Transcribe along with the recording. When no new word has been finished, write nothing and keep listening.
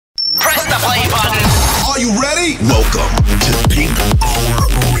play button. Are you ready? Welcome to Peakhour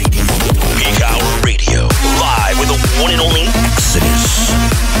Radio. Peakhour Radio. Live with the one and only Exodus.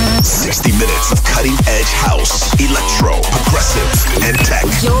 60 minutes of cutting-edge house, electro, progressive, and tech.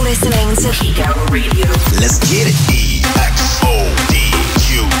 You're listening to Peakhour Radio. Let's get it.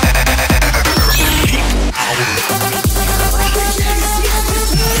 EXODU.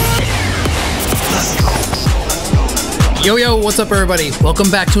 Let's go. Yo, what's up, everybody? Welcome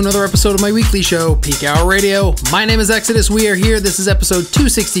back to another episode of my weekly show, Peakhour Radio. My name is Exodus. We are here. This is episode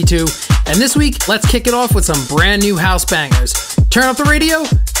 262. And this week, let's kick it off with some brand new house bangers. Turn up the radio.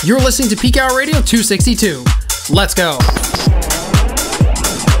 You're listening to Peakhour Radio 262. Let's go.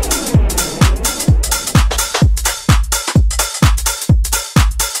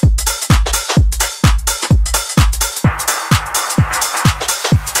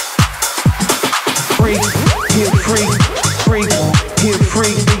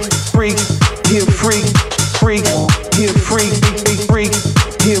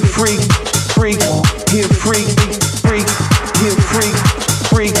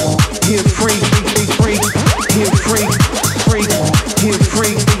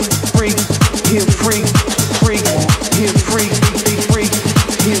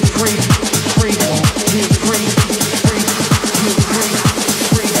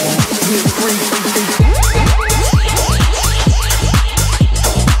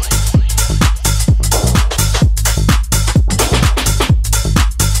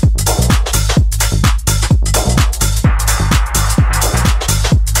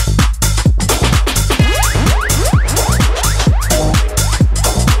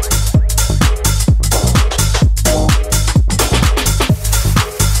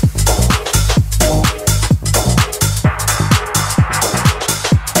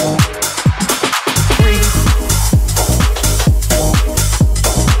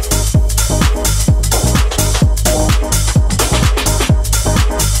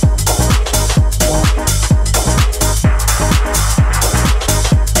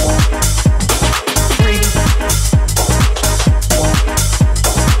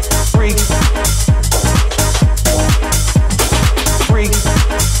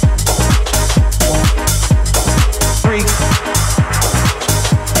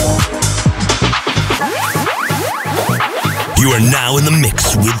 You are now in the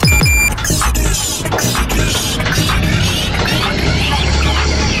mix with Exodus.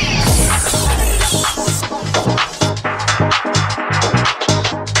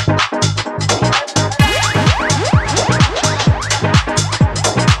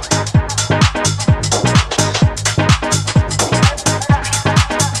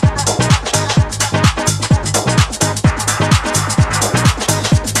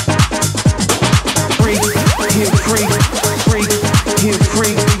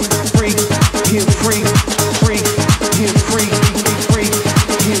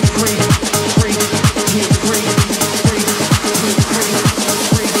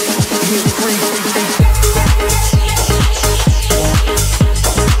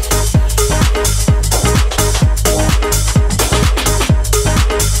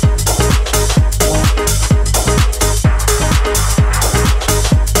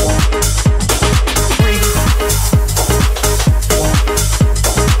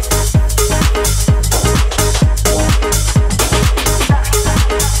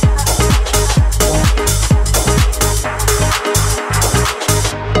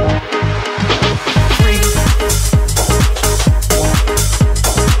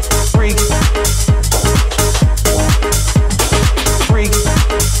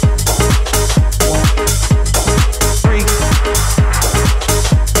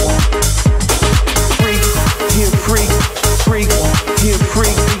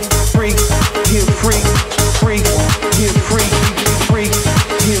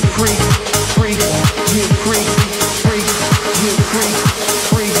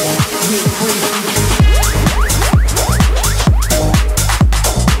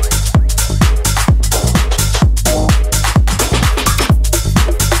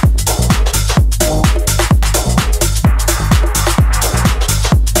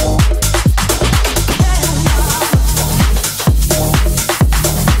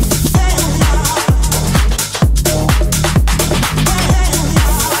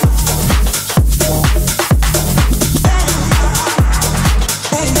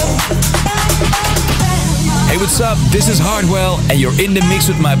 This is Hardwell, and you're in the mix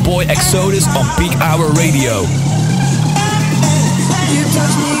with my boy Exodus on Peakhour Radio. You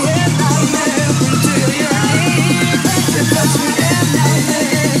touch me and I live until your knees. You touch me and I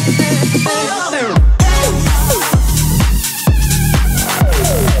live.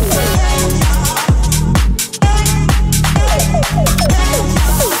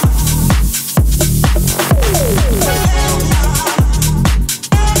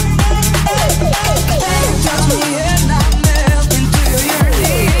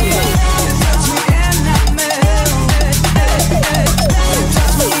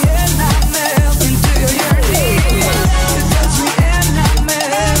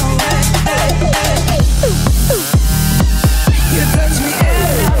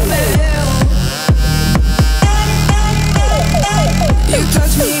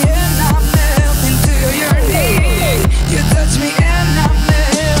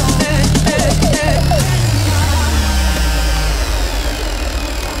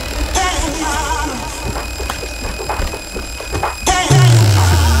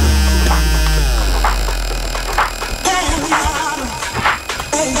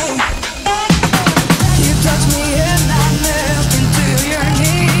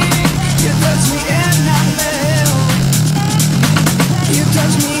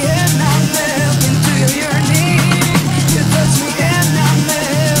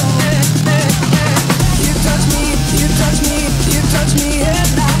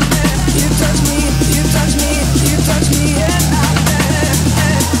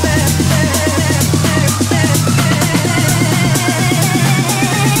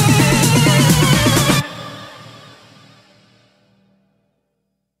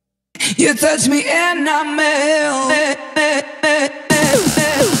 You touch me and I melt.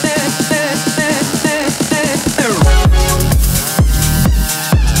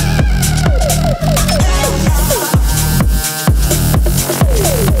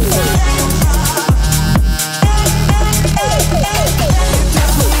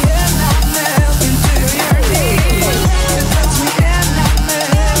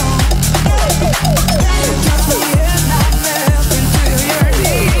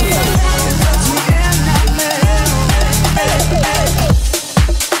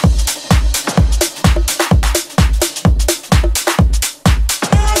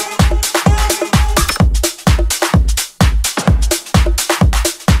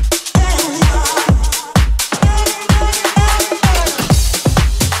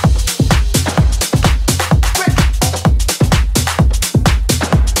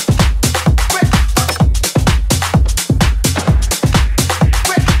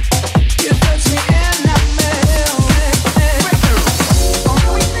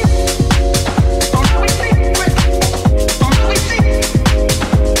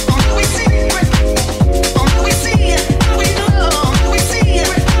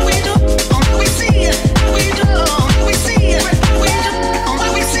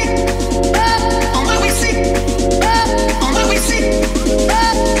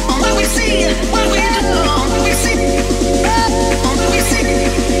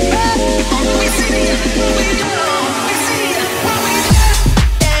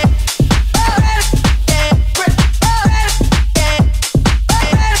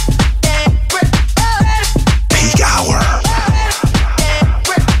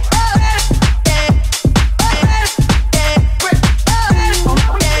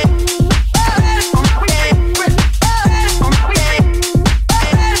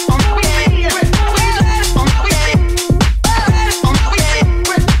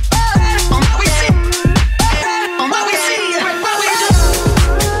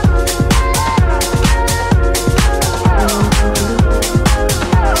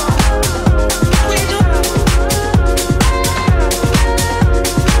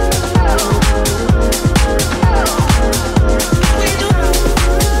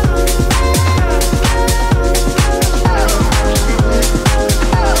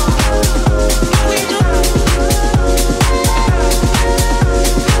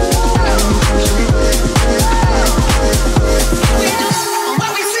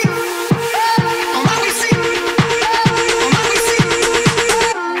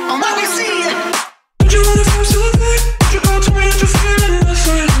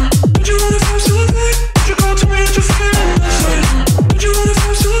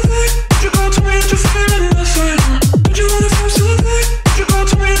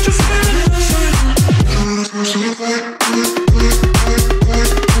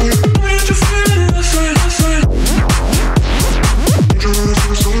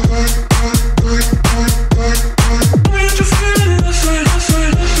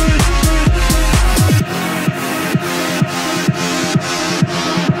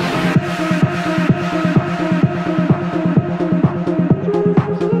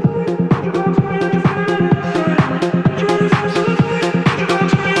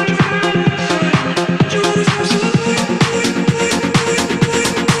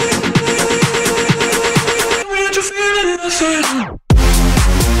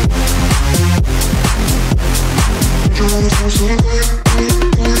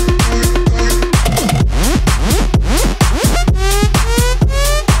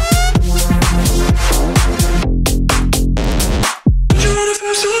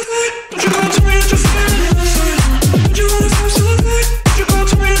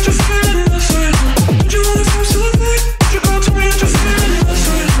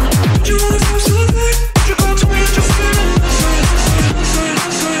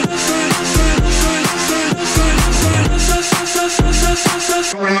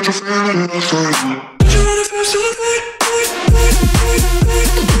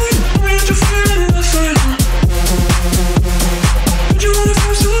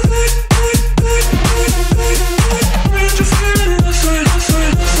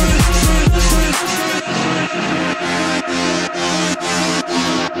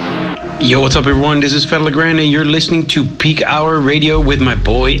 Yo, what's up everyone? This is Fed Legrand and you're listening to Peak Hour Radio with my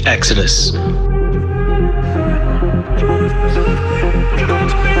boy Exodus.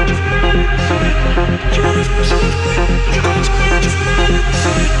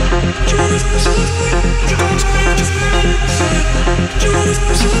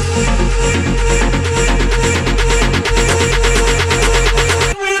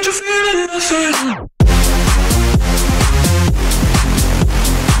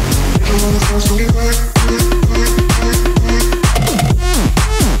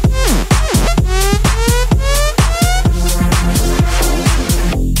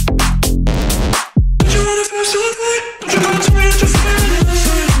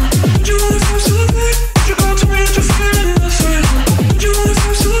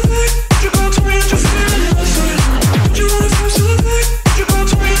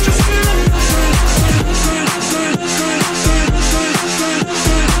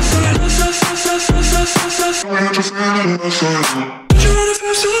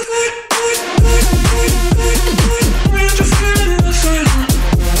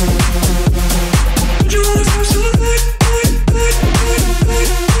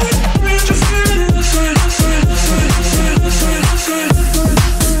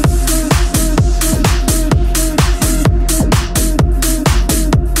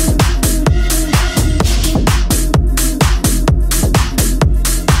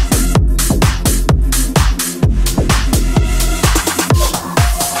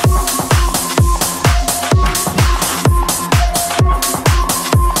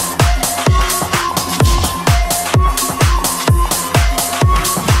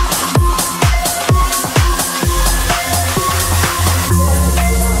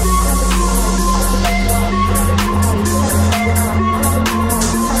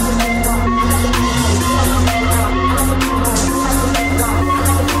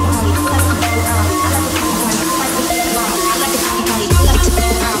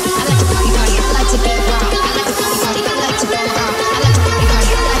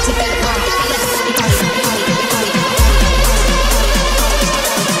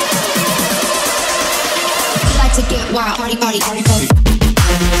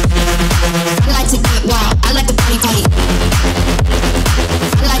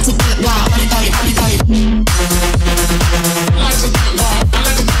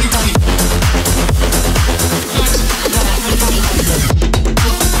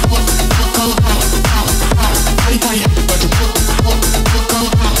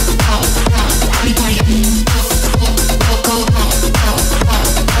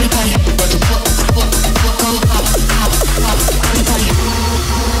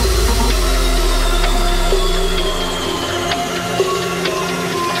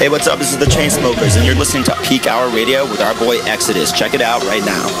 Hey, what's up? This is the Chainsmokers, and you're listening to Peak Hour Radio with our boy Exodus. Check it out right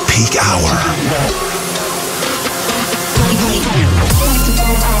now. Peak Hour.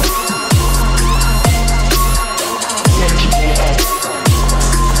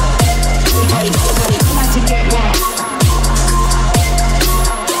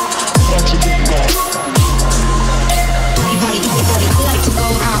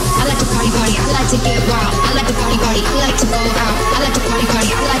 To get wild, I like to party, party. I like to go out. I like to party,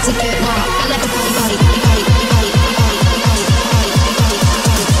 party. I like to get wild. I like to party, party, party, party, party, party, party, party,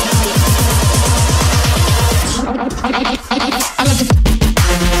 party, party, party, party, party, party. I like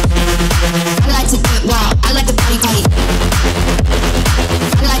to.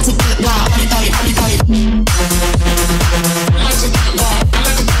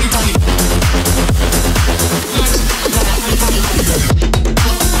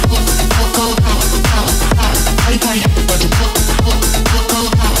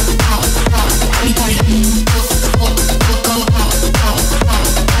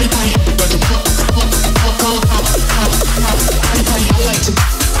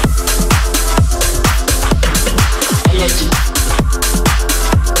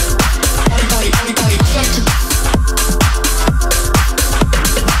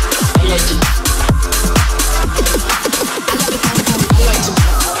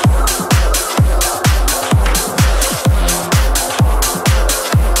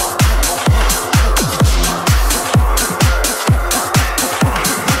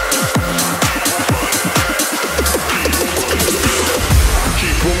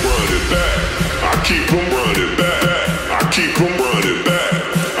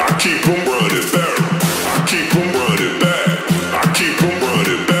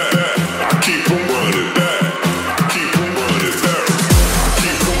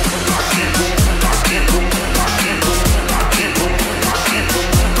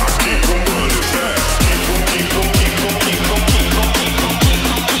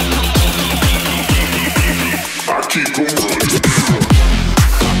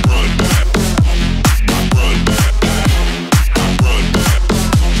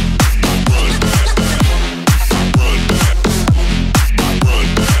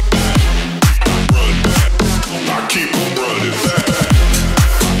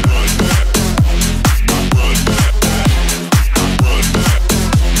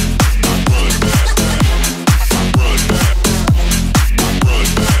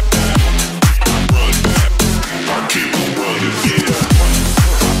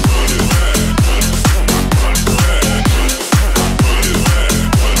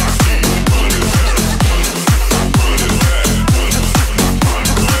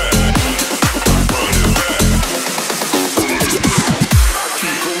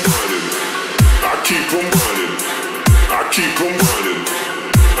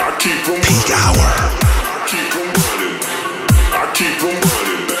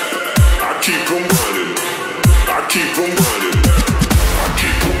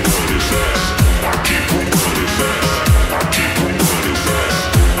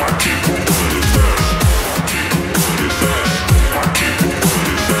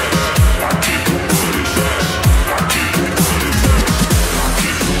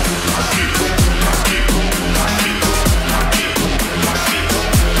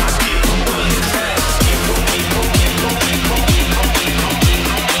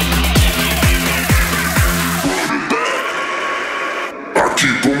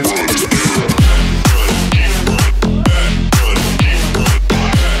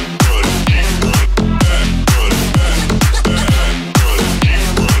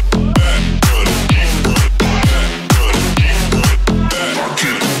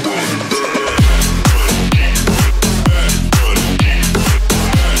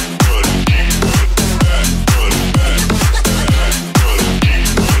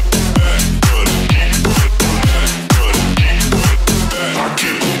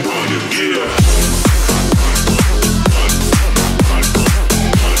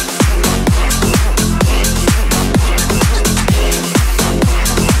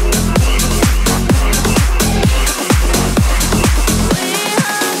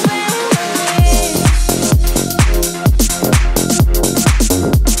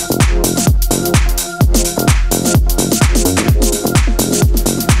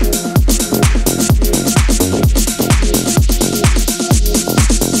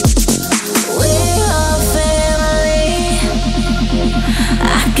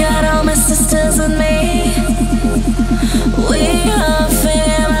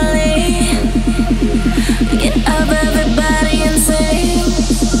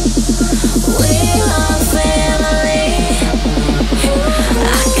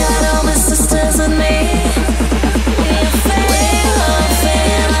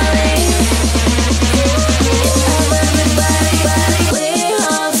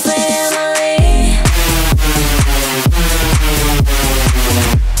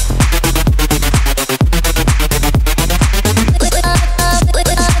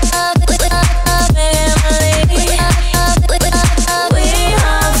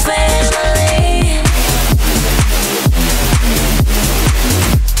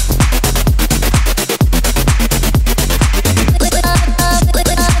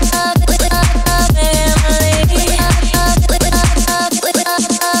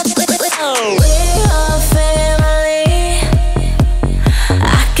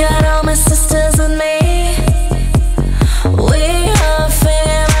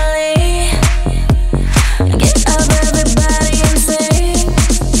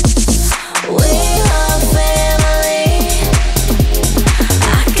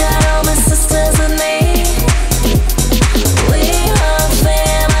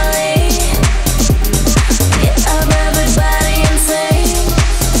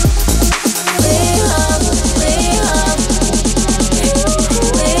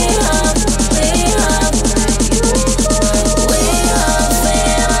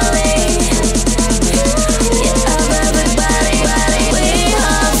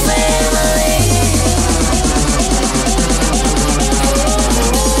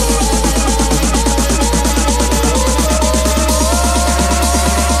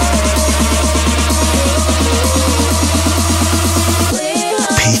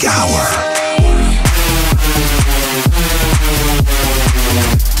 Peak Hour.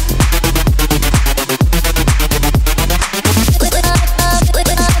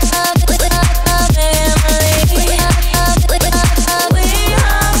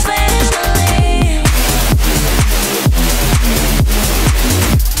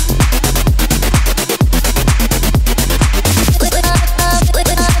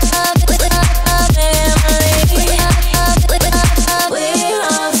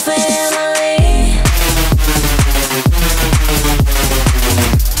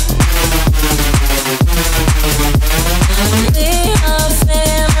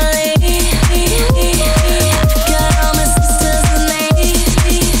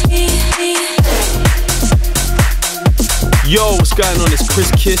 Yo, what's going on? It's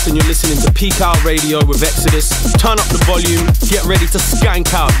Chris Kiss and you're listening to Peakhour Radio with Exodus. Turn up the volume, get ready to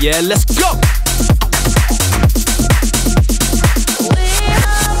skank out, yeah? Let's go!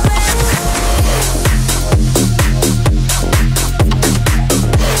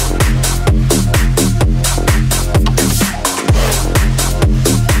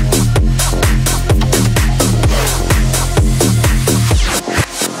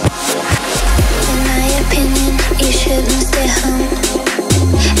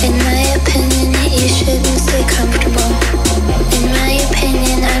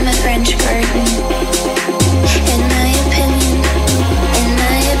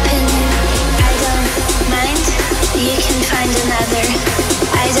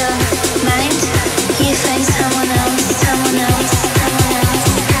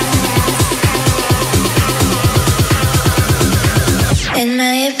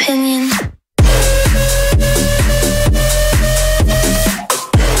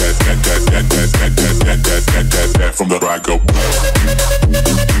 From the right go. From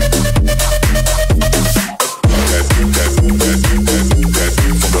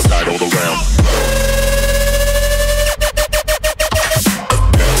the side all around.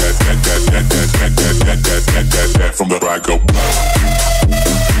 From the right go.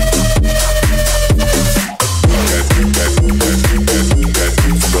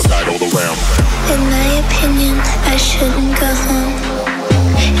 From the side all around. In my opinion, I shouldn't go home.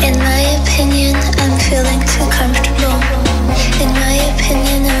 In my opinion, I'm feeling too comfortable. In my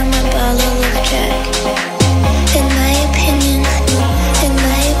opinion, I'm a bottle of Jack. In my opinion, I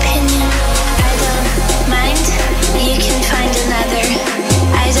don't mind. You can find another.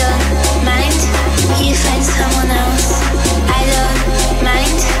 I don't mind. You find someone else. I don't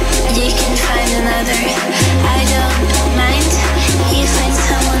mind. You can find another. I don't mind. You find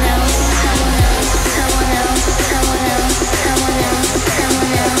someone else. Someone else. Someone else. Someone else.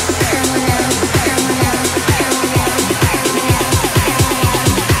 Someone else. Someone else. Someone else.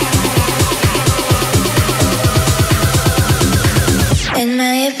 In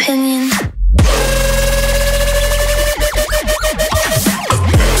my opinion.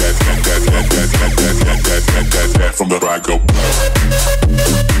 From the right go.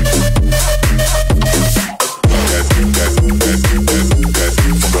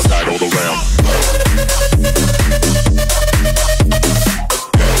 From the side all around.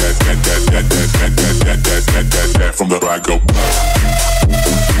 From the right go.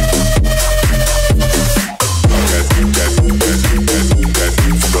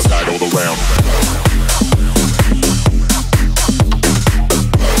 From the side all around.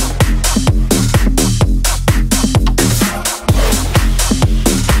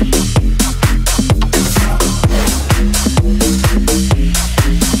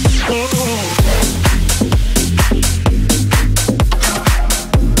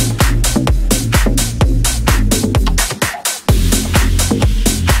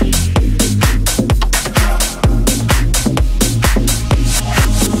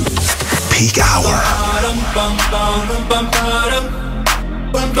 Peak Hour.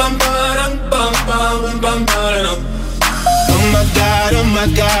 Oh my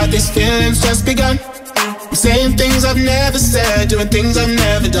God, these feelings just begun. I'm saying things I've never said, doing things I've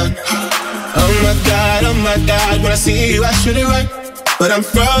never done. Oh my God, when I see you I should it right. But I'm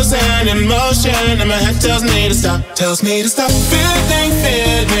frozen in motion and my head tells me to stop. Feeling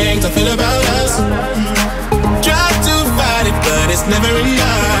feelings I feel about us. Try to fight it, but it's never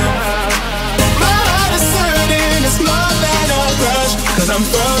enough. Cause I'm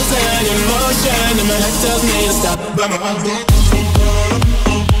frozen in motion and my head tells me to stop. But my heart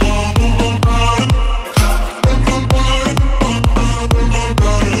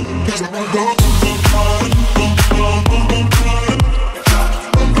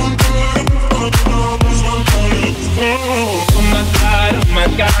oh my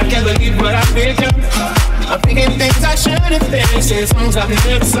God, I can't believe what I picture. I'm thinking things I shouldn't think, singing songs I've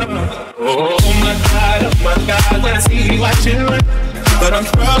never sung. Oh my God, when I see you I should run. But I'm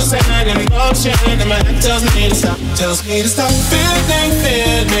frozen in motion and my head tells me to stop. Tells me to stop feeling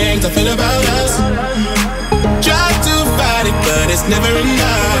feelings I feel about us. Try to fight it, but it's never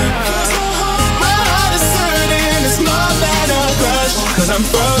enough. My heart is hurting, it's more than a crush. Cause I'm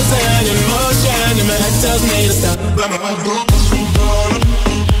frozen in motion and my head tells me to stop. But my heart goes.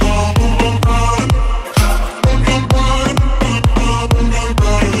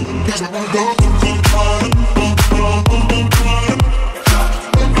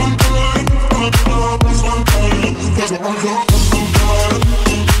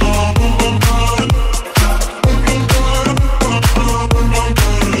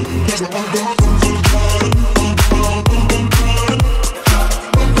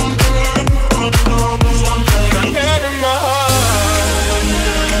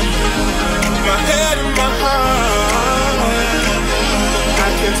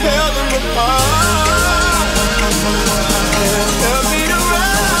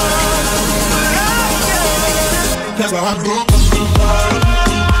 That's why I go.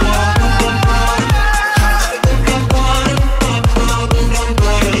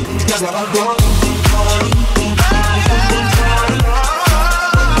 That's why I go.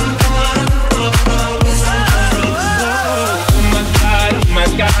 Oh my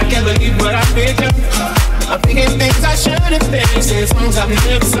God, I can't believe what I picture. I'm thinking things I shouldn't think, singing songs I've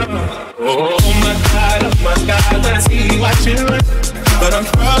never sung. Oh my God, when I see you I should run. But I'm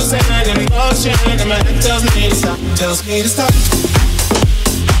frozen in motion and my head tells me to stop. Tells me to stop.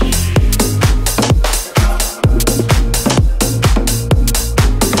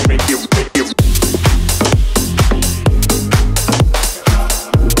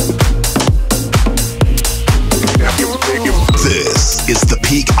 This is the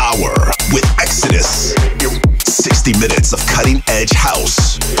Peak Hour with Exodus. 60 minutes of cutting edge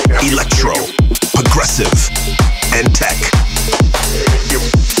house, electro, progressive, and tech.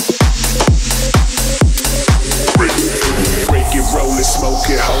 Break it, roll it, smoke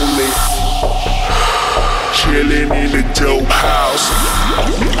it, hold it. Chillin' in the dope house.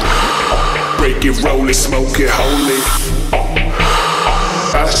 Break it, roll it, smoke it, hold it.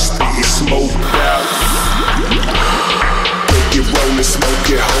 I stay smoked out. Break it, roll it, smoke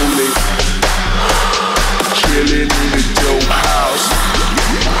it, hold it. Chillin' in the dope house.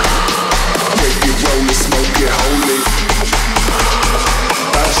 Break it, roll it, smoke it, hold it.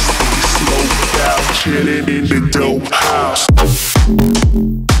 I stay smoked out, chillin' in the dope house.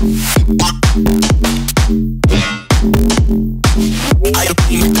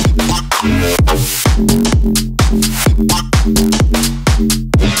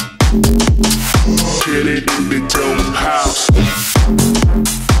 Chillin' in the dope house.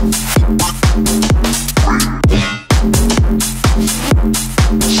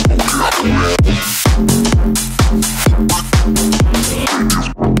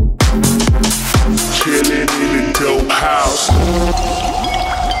 Chillin' in the dope house.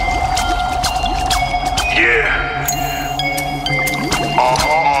 Yeah.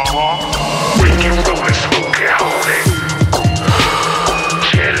 Break it, roll it, smoke it, hold it.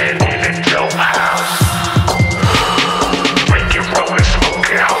 Chillin' in the dope house. Break it, roll it, smoke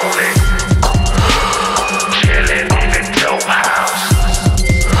it, hold it. Chillin' in the dope house.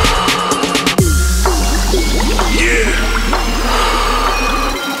 Yeah.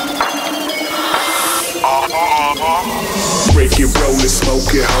 Break it, roll it,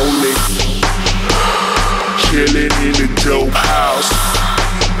 smoke it, hold it. Chillin' in the dope house.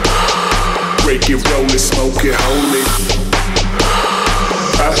 Break it, roll it, smoke it, hold it.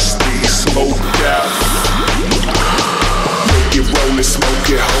 I stay smoked out. Break it, roll it, smoke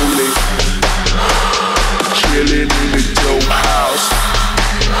it, hold it. Chillin' in the dope house.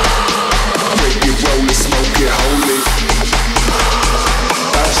 Break it, roll it, smoke it, hold it.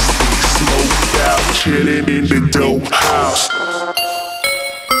 I stay smoked out, chillin' in the dope house.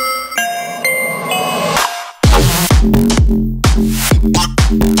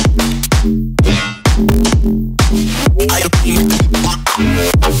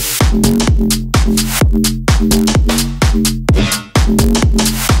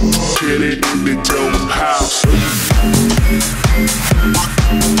 Chillin' in the dope house.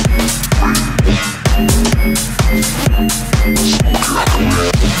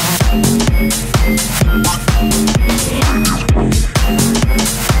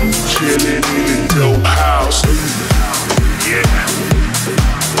 Chillin' in the dope house. Yeah.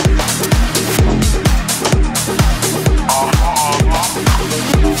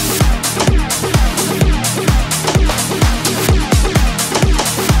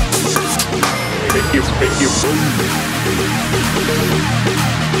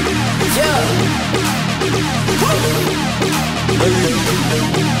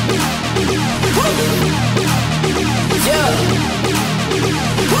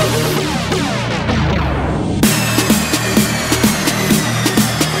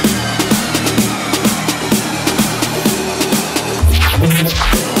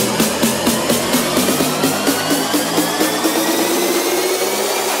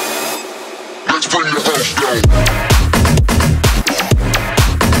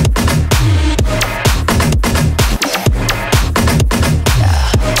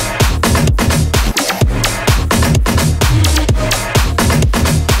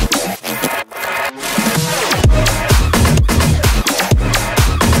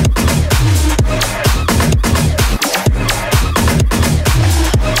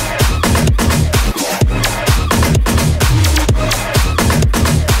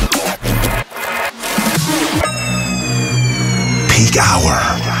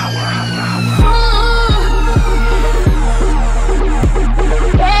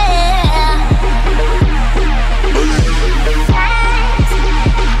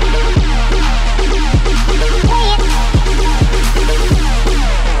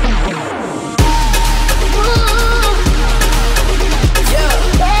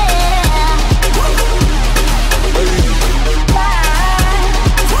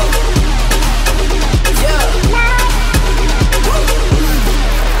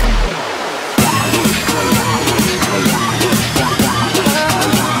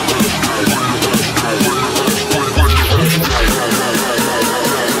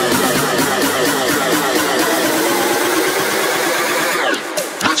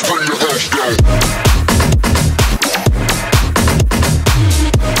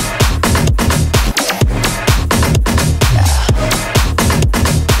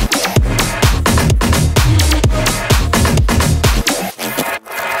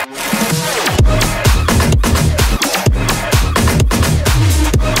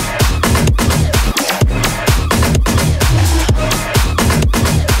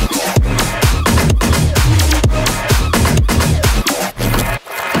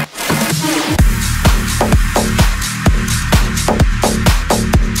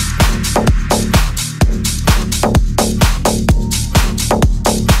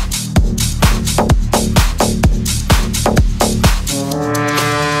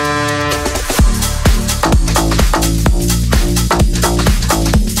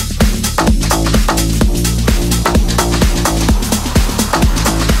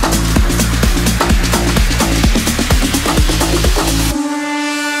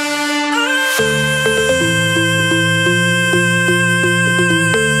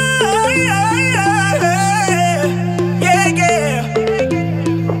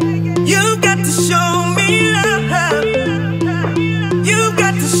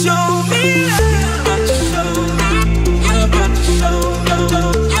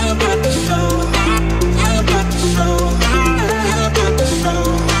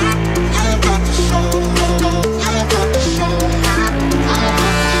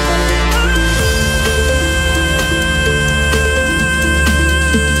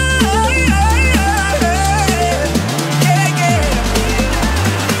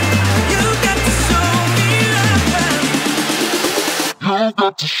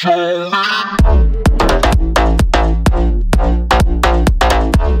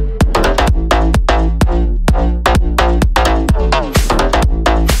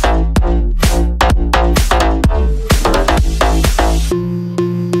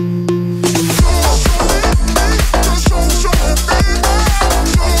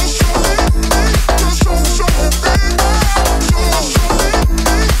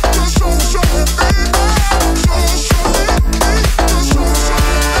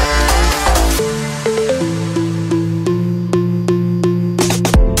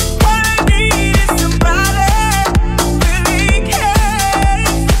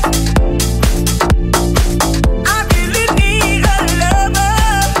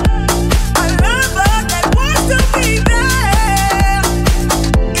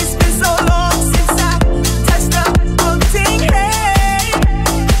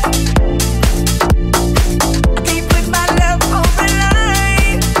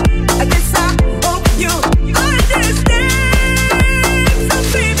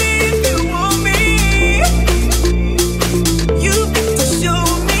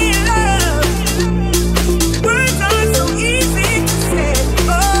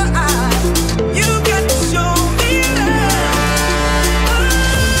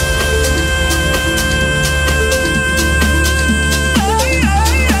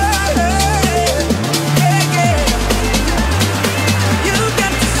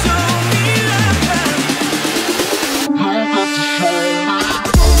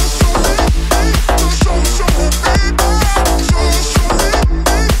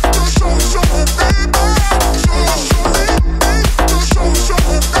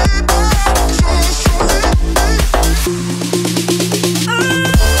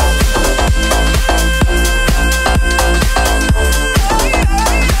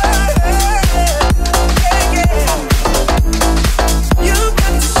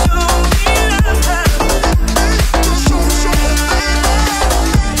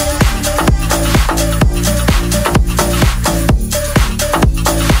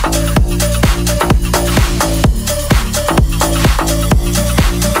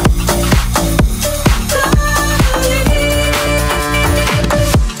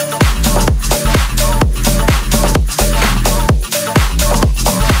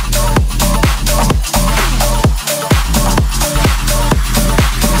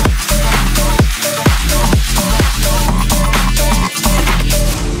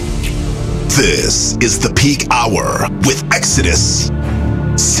 This is the Peak Hour with Exodus.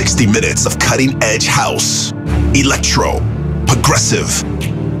 60 minutes of cutting-edge house, electro, progressive,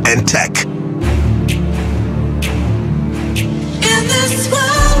 and tech. In this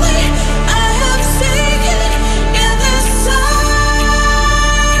valley, I have seen it. In this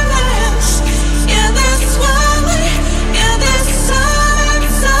silence, in this valley, in this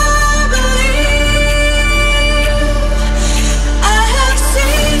silence, I believe. I have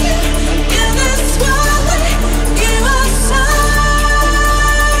seen it. In this valley, you are silent.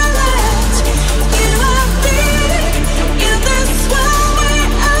 You are beating. In this valley,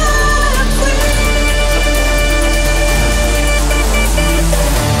 I am free.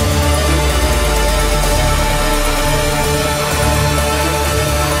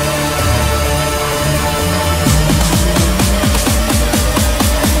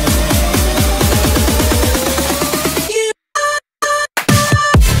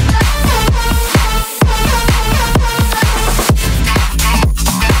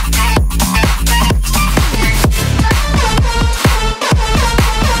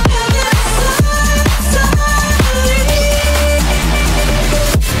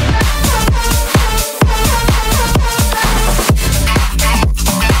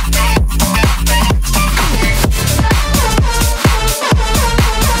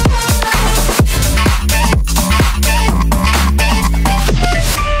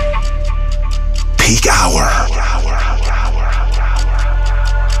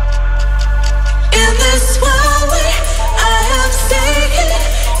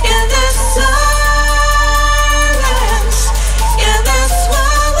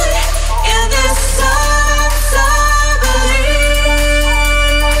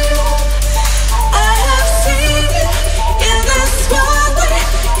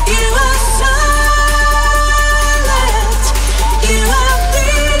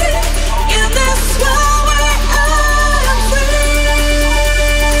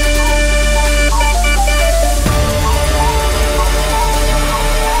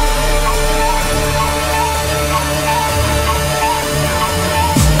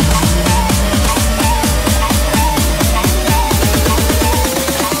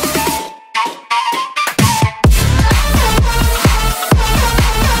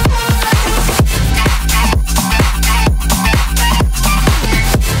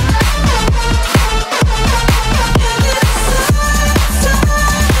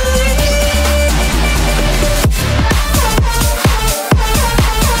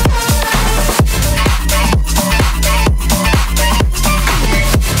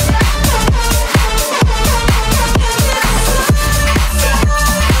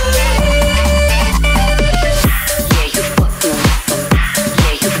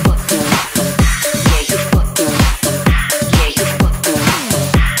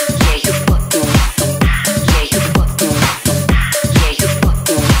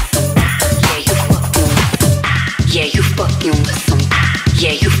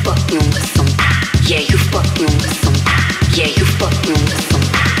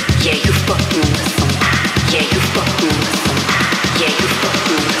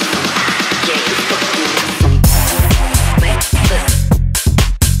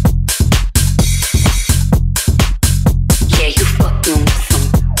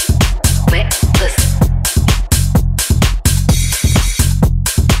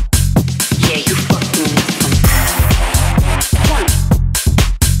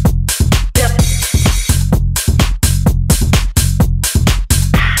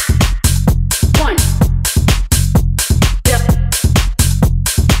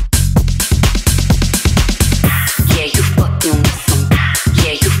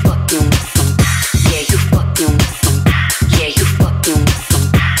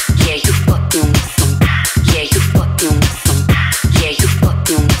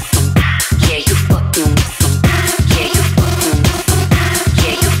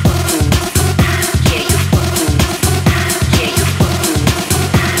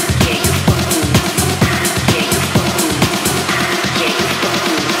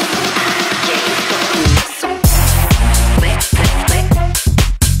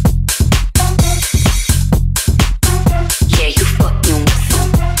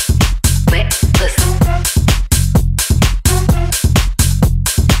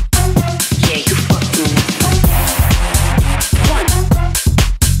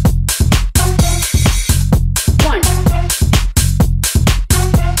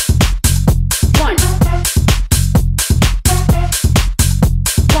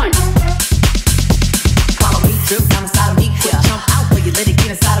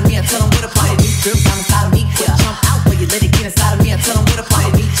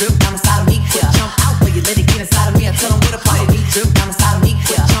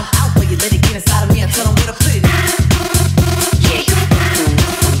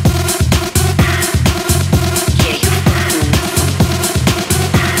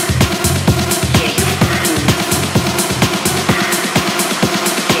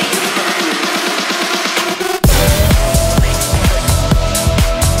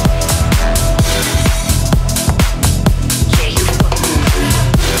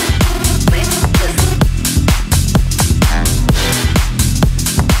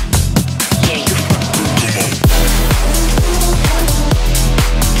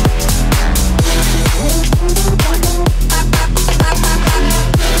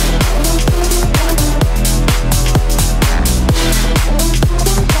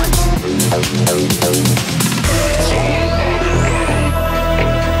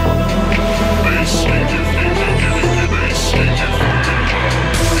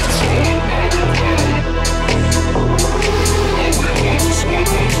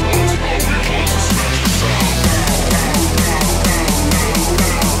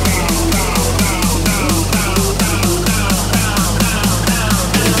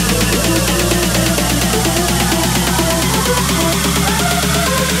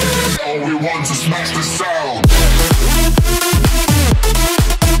 smash the sound.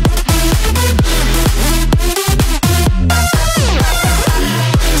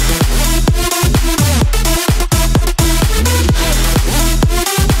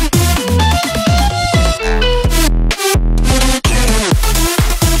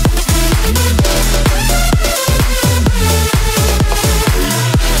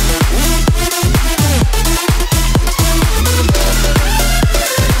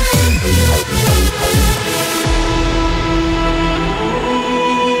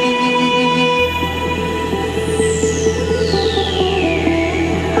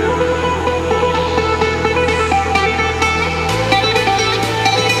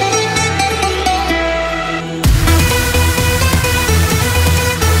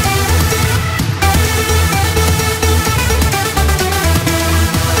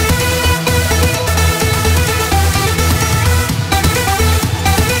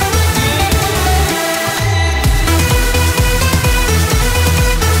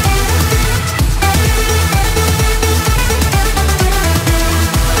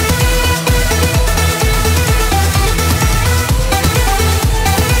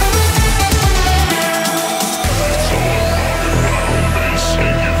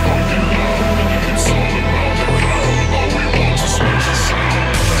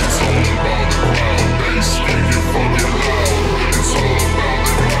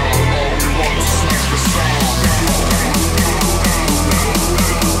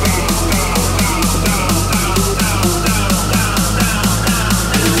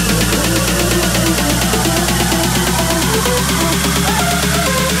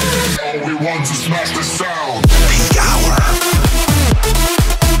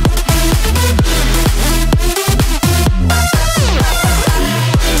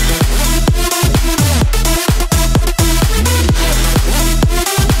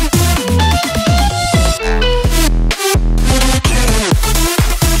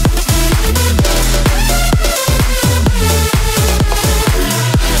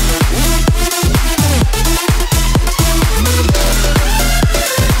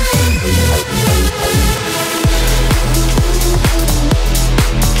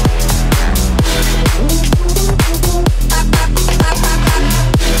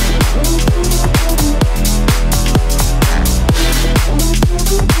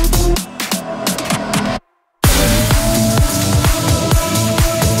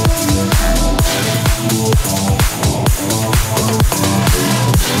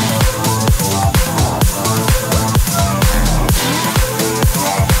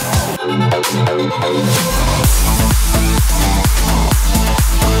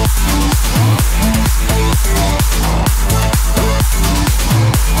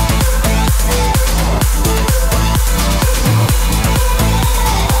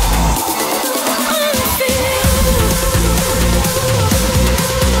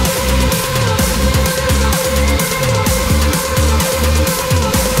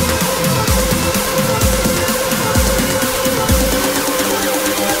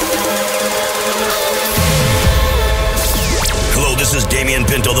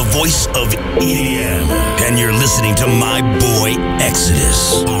 Voice of EDM, and you're listening to my boy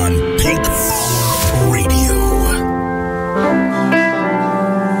Exodus on Peakhour Radio.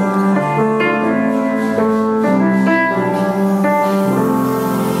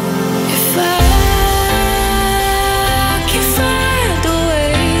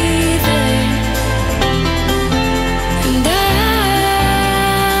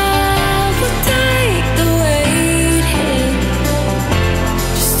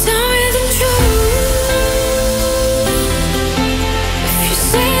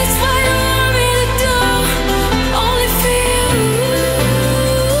 Say it's what you want me to do.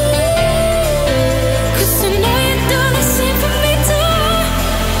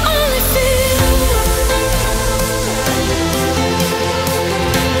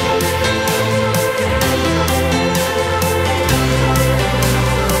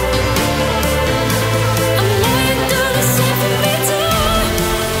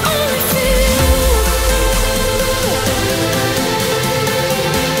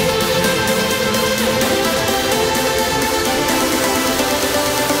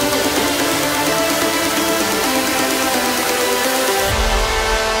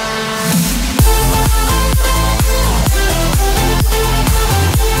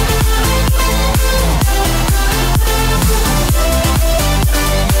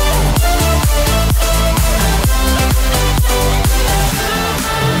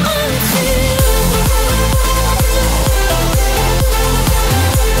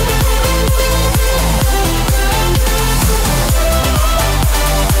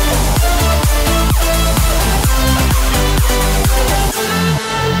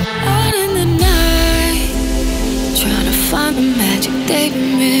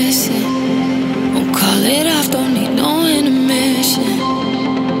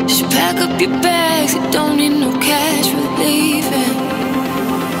 your bags, you don't need no cash for leaving.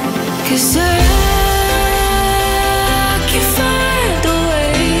 'Cause I can find a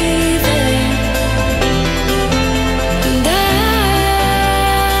way there, and I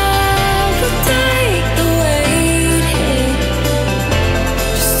will take the weight here.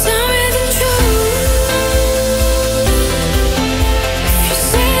 Just tell me the truth. If you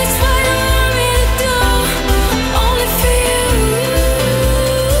say it's what you want me to do, only for you.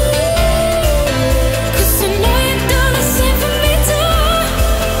 'Cause I know you do the same for me too,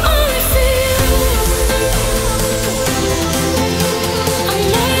 only for you. I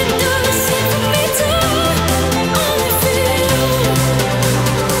know you do the same for me too, only for you.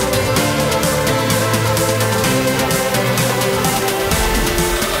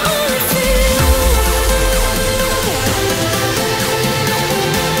 Only for you.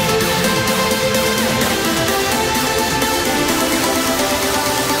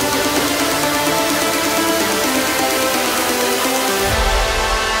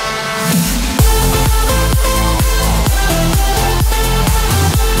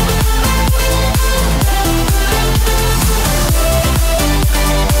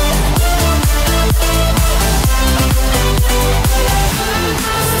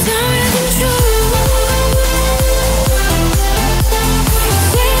 Tell me the truth.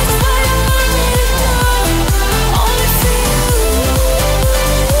 Say it's what you want me to do, only for you. I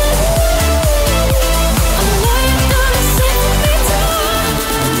know you do the same for me too,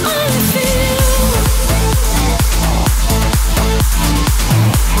 only for you.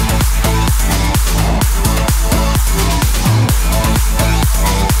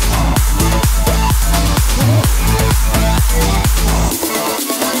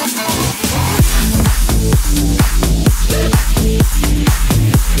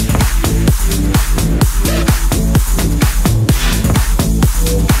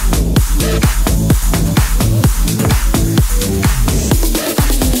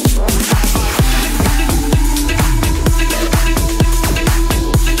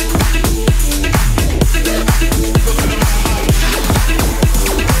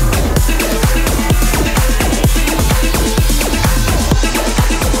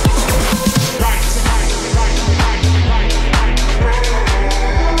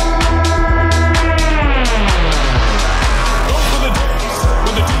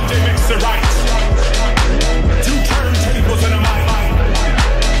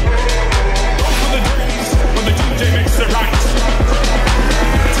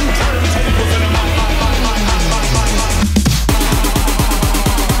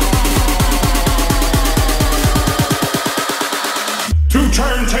 Two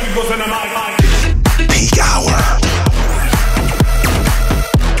turntables and a mic. Peak Hour.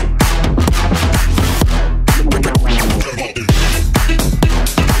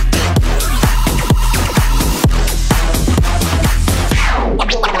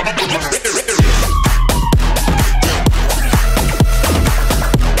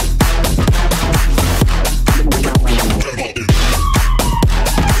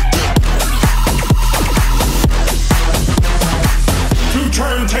 Two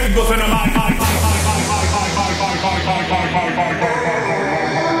turntables and a mic.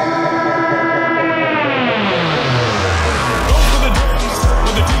 Go for the drums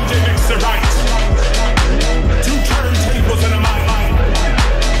when the DJ makes it right. Two turntables and a mic.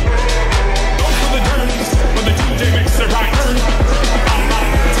 Go for the drums when the DJ makes it right.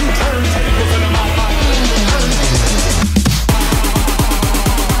 Two turntables and a mic.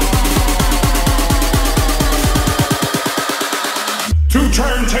 Two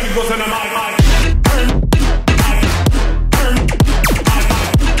turntables and a mic.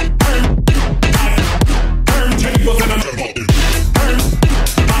 Turntables and a mic.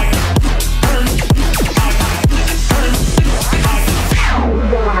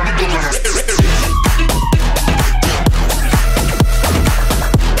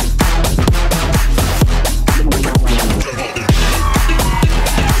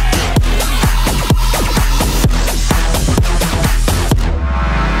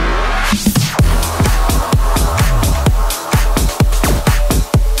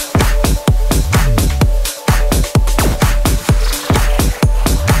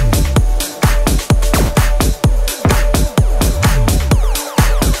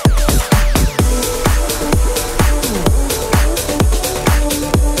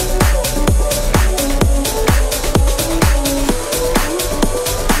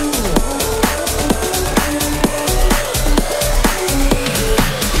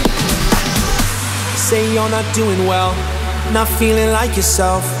 Say you're not doing well, not feeling like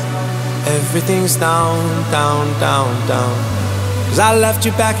yourself. Everything's down, down, down, down. 'Cause I left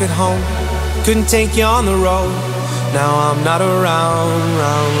you back at home, couldn't take you on the road. Now I'm not around,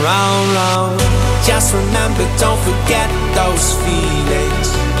 round. Just remember, don't forget those feelings.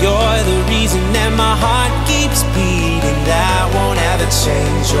 You're the reason that my heart keeps beating. That won't ever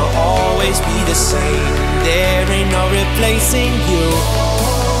change, you'll always be the same. There ain't no replacing you.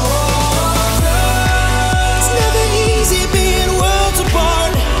 It's never easy being worlds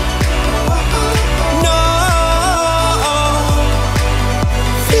apart. No,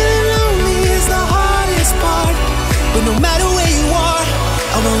 feeling lonely is the hardest part. But no matter where you are,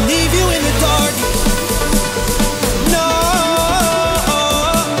 I won't leave you in the dark. No,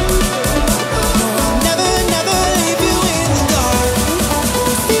 I'll never leave you in the dark.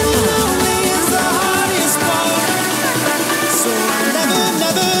 Feeling lonely is the hardest part. So I'll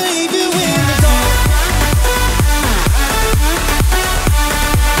never leave you in the dark.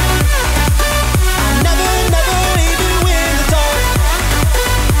 I'll never leave you in the dark.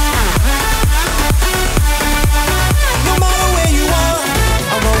 No matter where you are,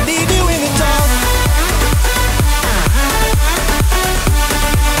 I won't leave you in the dark.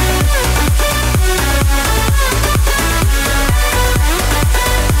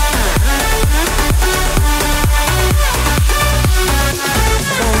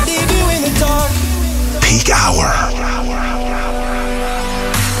 Won't leave you in the dark. Peak Hour.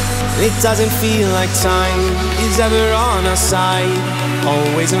 It doesn't feel like time is ever on our side.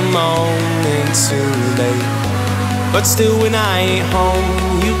 Always a moment too late. But still when I ain't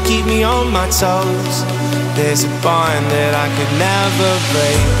home, you keep me on my toes. There's a bond that I could never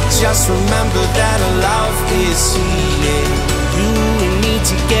break. Just remember that our love is healing. You and me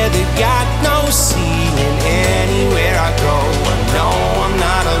together got no ceiling. Anywhere I go, I know I'm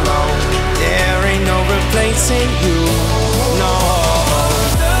not alone. There ain't no replacing you, no.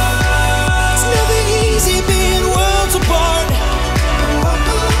 It's never easy being worlds apart.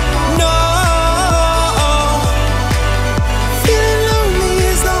 No, feeling lonely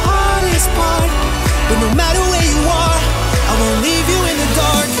is the hardest part. But no matter where you are, I won't leave you in the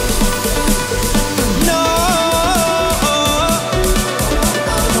dark. No,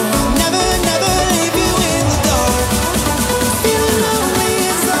 I'll never leave you in the dark. Feeling lonely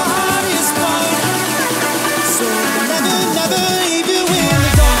is the hardest part. So I'll never leave you in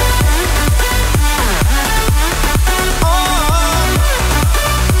the dark. Oh,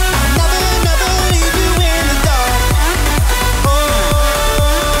 I'll never leave you in the dark. Oh,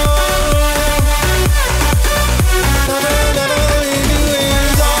 never leave you in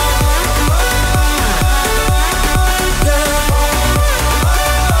the dark.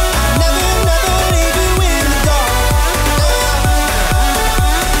 Never leave you in the dark.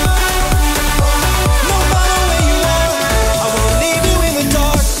 No matter where you are, I won't leave you in the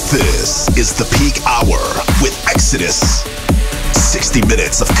dark. This is the Peak Hour with Exodus. 60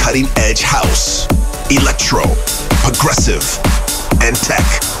 minutes of cutting edge house, electro, progressive, and tech.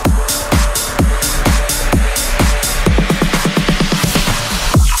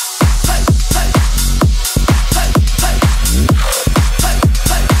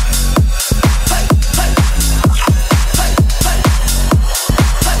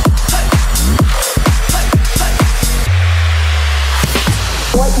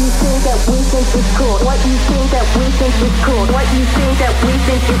 What you think that we think is cool. What you think that we think is cool. What you think that we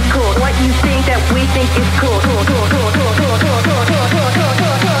think is cool. What you think that we think is cool.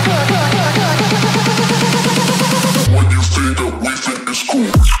 What you think that we think is cool.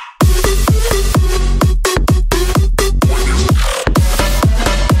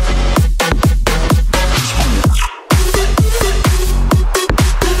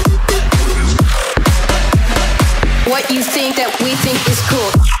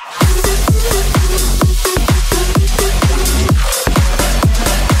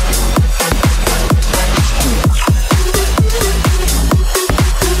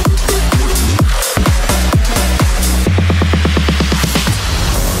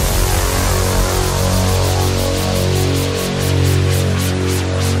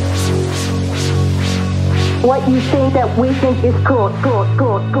 What you think that we think is cool.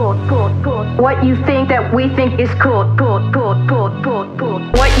 What you think that we think is cool.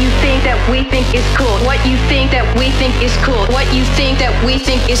 What you think that we think is cool. What you think that we think is cool. What you think that we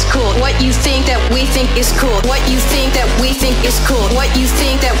think is cool. What you think that we think is cool. What you think that we think is cool. What you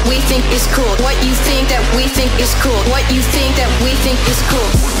think that we think is cool. What you think that we think is cool. What you think that we think is cool. What you think that we think is cool.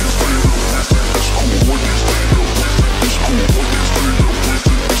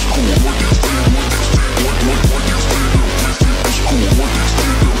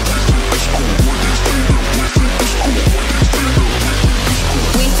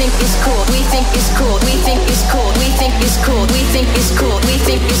 We think is cool. We think is cool. We think is cool. We think is cool. We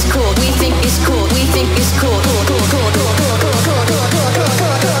think is cool. We think is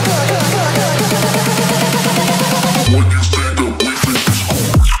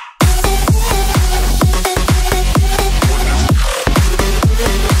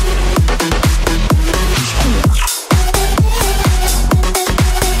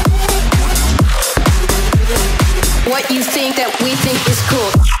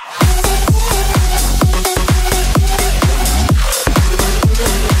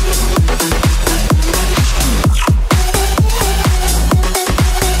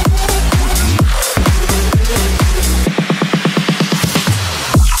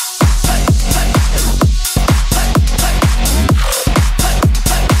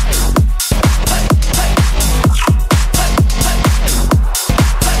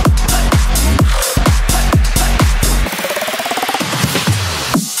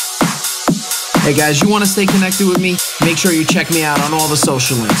Hey guys, you want to stay connected with me? Make sure you check me out on all the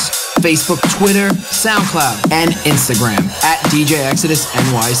social links. Facebook, Twitter, SoundCloud, and Instagram at DJ Exodus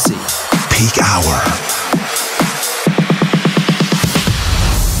NYC. Peak Hour.